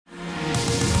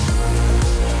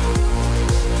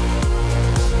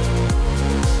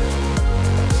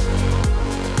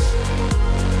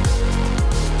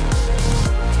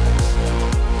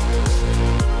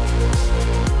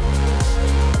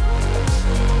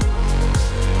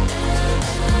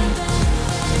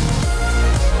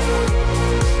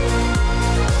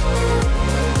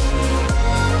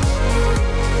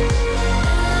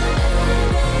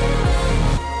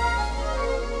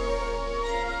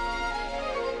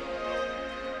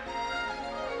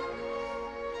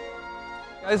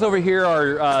Guys over here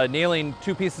are nailing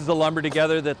two pieces of lumber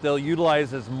together that they'll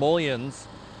utilize as mullions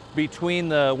between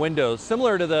the windows,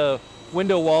 similar to the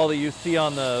window wall that you see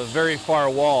on the very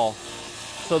far wall.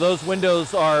 So those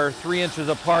windows are 3 inches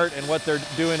apart, and what they're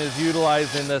doing is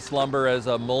utilizing this lumber as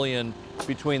a mullion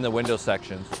between the window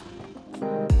sections.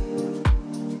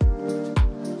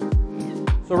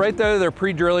 So right there, they're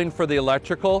pre-drilling for the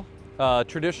electrical.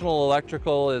 Traditional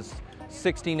electrical is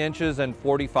 16 inches and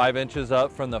 45 inches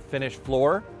up from the finished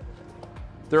floor.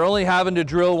 They're only having to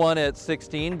drill one at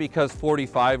 16 because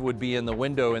 45 would be in the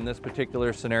window in this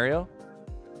particular scenario.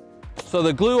 So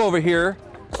the glue over here,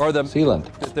 or the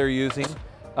sealant that they're using,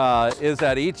 is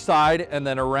at each side and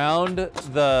then around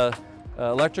the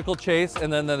electrical chase,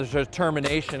 and then there's a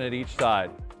termination at each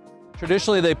side.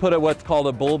 Traditionally, they put what's called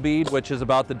a bull bead, which is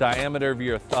about the diameter of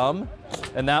your thumb,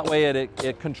 and that way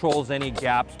it controls any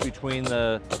gaps between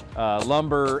the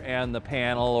lumber and the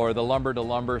panel, or the lumber to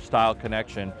lumber style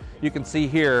connection. You can see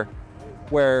here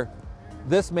where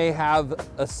this may have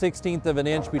a 1/16 of an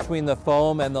inch between the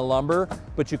foam and the lumber,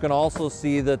 but you can also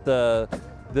see that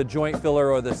the joint filler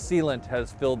or the sealant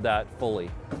has filled that fully.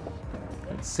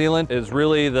 Sealant is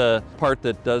really the part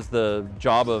that does the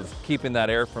job of keeping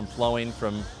that air from flowing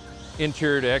from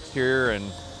interior to exterior and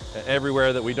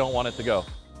everywhere that we don't want it to go.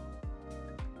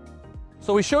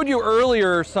 So we showed you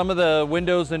earlier some of the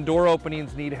windows and door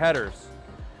openings need headers.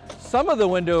 Some of the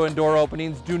window and door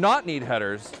openings do not need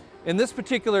headers. In this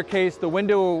particular case, the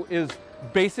window is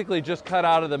basically just cut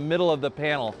out of the middle of the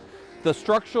panel. The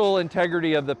structural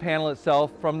integrity of the panel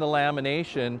itself from the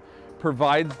lamination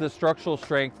provides the structural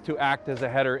strength to act as a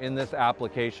header in this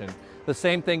application. The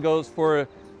same thing goes for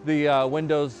the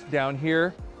windows down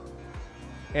here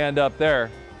and up there.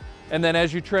 And then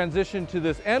as you transition to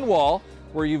this end wall,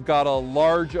 where you've got a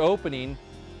large opening,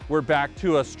 we're back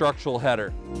to a structural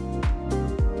header.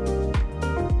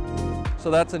 So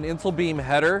that's an insul beam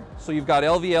header. So you've got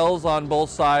LVLs on both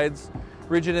sides,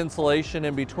 rigid insulation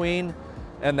in between,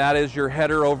 and that is your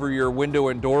header over your window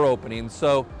and door opening.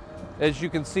 So as you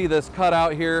can see, this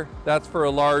cutout here, that's for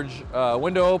a large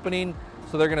window opening.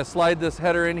 So they're gonna slide this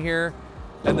header in here,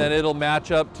 and then it'll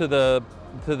match up to the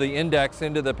index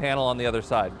into the panel on the other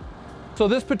side. So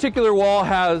this particular wall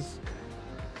has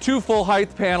 2 full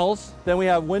height panels. Then we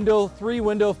have 3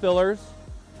 window fillers,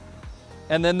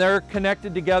 and then they're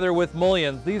connected together with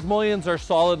mullions. These mullions are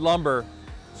solid lumber.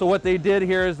 So what they did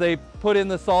here is they put in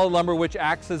the solid lumber, which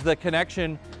acts as the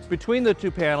connection between the 2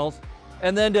 panels.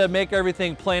 And then to make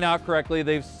everything plane out correctly,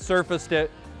 they've surfaced it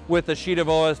with a sheet of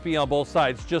OSB on both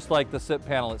sides, just like the SIP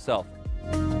panel itself.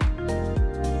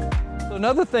 So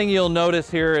another thing you'll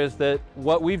notice here is that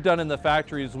what we've done in the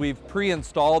factory is we've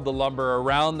pre-installed the lumber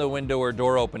around the window or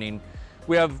door opening.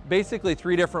 We have basically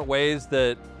 3 different ways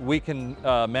that we can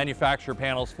manufacture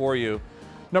panels for you.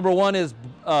 Number 1 is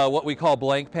what we call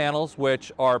blank panels,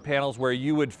 which are panels where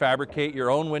you would fabricate your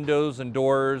own windows and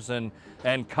doors and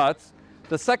cuts.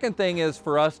 The second thing is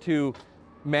for us to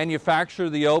manufacture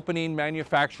the opening,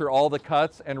 manufacture all the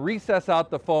cuts, and recess out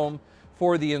the foam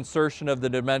for the insertion of the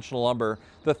dimensional lumber.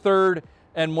 The third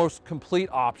and most complete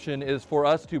option is for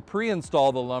us to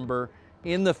pre-install the lumber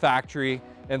in the factory,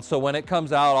 and so when it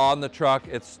comes out on the truck,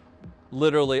 it's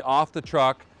literally off the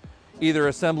truck, either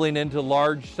assembling into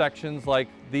large sections like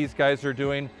these guys are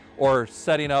doing, or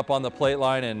setting up on the plate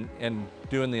line and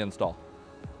doing the install.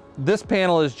 This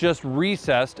panel is just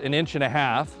recessed 1.5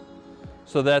 inches,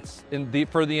 so that's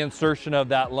for the insertion of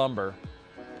that lumber.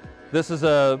 This is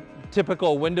a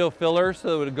typical window filler,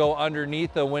 so it would go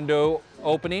underneath the window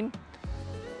opening.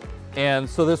 And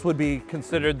so this would be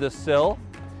considered the sill.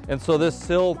 And so this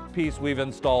sill piece we've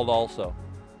installed also.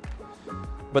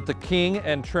 But the king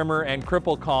and trimmer and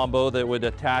cripple combo that would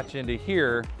attach into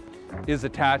here is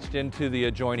attached into the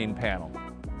adjoining panel.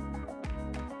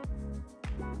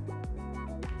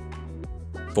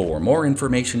 For more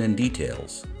information and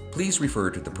details, please refer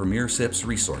to the Premier SIPs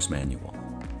Resource Manual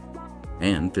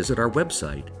and visit our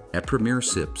website at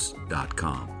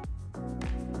premiersips.com.